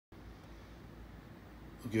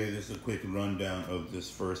Okay, this is a quick rundown of this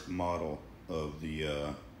first model of the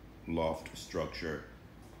loft structure.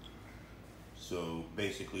 So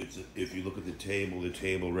basically, if you look at the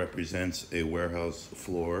table represents a warehouse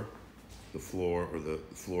floor, the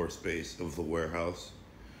floor space of the warehouse.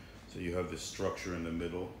 So you have this structure in the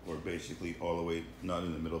middle, or basically all the way, not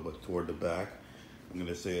in the middle, but toward the back. I'm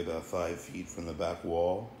gonna say about 5 feet from the back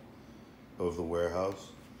wall of the warehouse,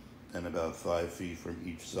 and about 5 feet from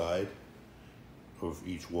each side of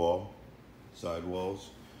each wall, side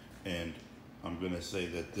walls. And I'm gonna say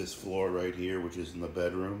that this floor right here, which is in the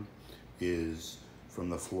bedroom, is from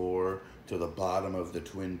the floor to the bottom of the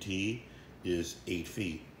twin T is 8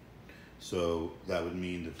 feet. So that would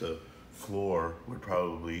mean that the floor would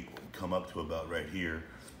probably come up to about right here.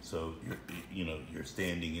 So you're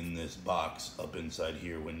standing in this box up inside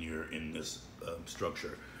here when you're in this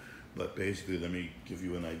structure. But basically, let me give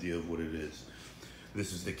you an idea of what it is.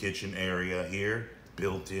 This is the kitchen area here,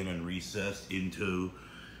 built in and recessed into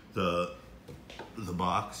the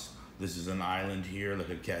box. This is an island here, like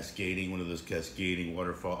one of those cascading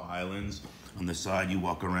waterfall islands. On the side, you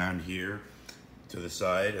walk around here to the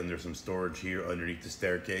side, and there's some storage here underneath the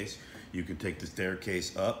staircase. You can take the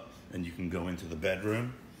staircase up, and you can go into the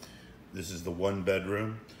bedroom. This is the one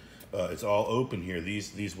bedroom. It's all open here.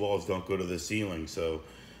 These walls don't go to the ceiling, so.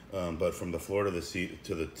 But from the floor to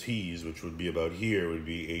the T's, which would be about here, would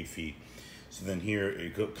be 8 feet. So then here,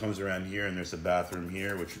 it comes around here, and there's a bathroom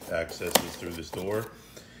here, which accesses through this door.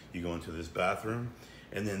 You go into this bathroom,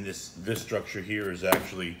 and then this structure here is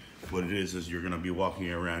actually, what it is you're gonna be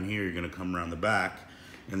walking around here, you're gonna come around the back,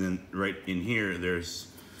 and then right in here, there's,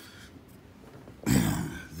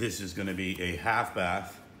 this is gonna be a half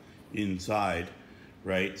bath inside,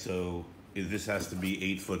 right? So this has to be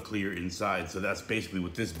 8 foot clear inside. So that's basically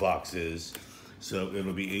what this box is. So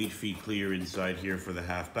it'll be 8 feet clear inside here for the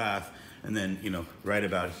half bath. And then, right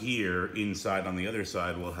about here, inside on the other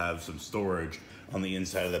side, we'll have some storage on the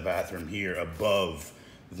inside of the bathroom here above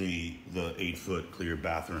the 8 foot clear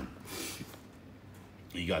bathroom.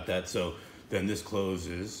 You got that? So then this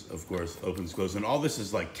closes, of course, opens, closes. And all this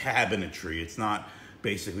is like cabinetry. It's not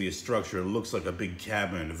basically a structure. It looks like a big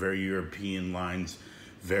cabinet, very European lines,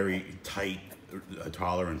 very tight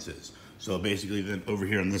tolerances. So basically then over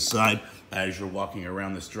here on this side, as you're walking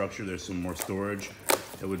around the structure, there's some more storage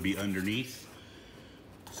that would be underneath.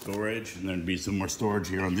 Storage, and there'd be some more storage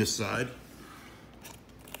here on this side.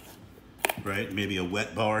 Right, maybe a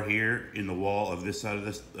wet bar here in the wall of this side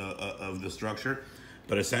of the structure.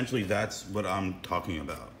 But essentially that's what I'm talking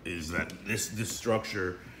about, is that this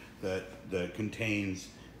structure that contains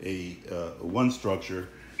one structure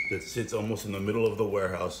that sits almost in the middle of the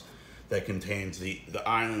warehouse, that contains the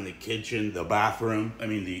island, the kitchen, the bathroom,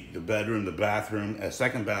 the bedroom, the bathroom, a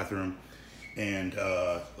second bathroom, and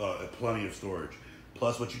plenty of storage.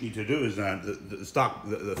 Plus what you need to do is that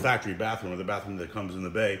the factory bathroom, or the bathroom that comes in the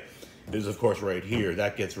bay, is of course right here.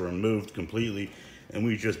 That gets removed completely, and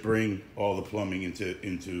we just bring all the plumbing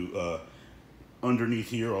into underneath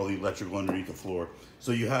here, all the electrical underneath the floor.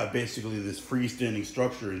 So you have basically this freestanding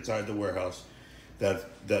structure inside the warehouse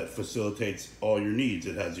that facilitates all your needs.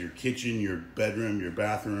 It has your kitchen, your bedroom, your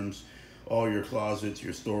bathrooms, all your closets,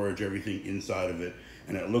 your storage, everything inside of it.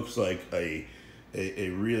 And it looks like a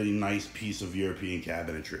really nice piece of European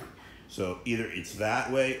cabinetry. So either it's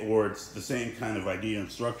that way, or it's the same kind of idea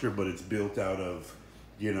and structure, but it's built out of,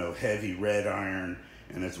 heavy red iron,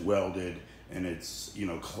 and it's welded, and it's,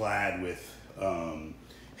 clad with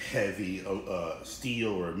heavy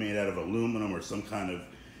steel, or made out of aluminum, or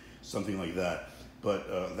something like that.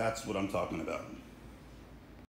 But that's what I'm talking about.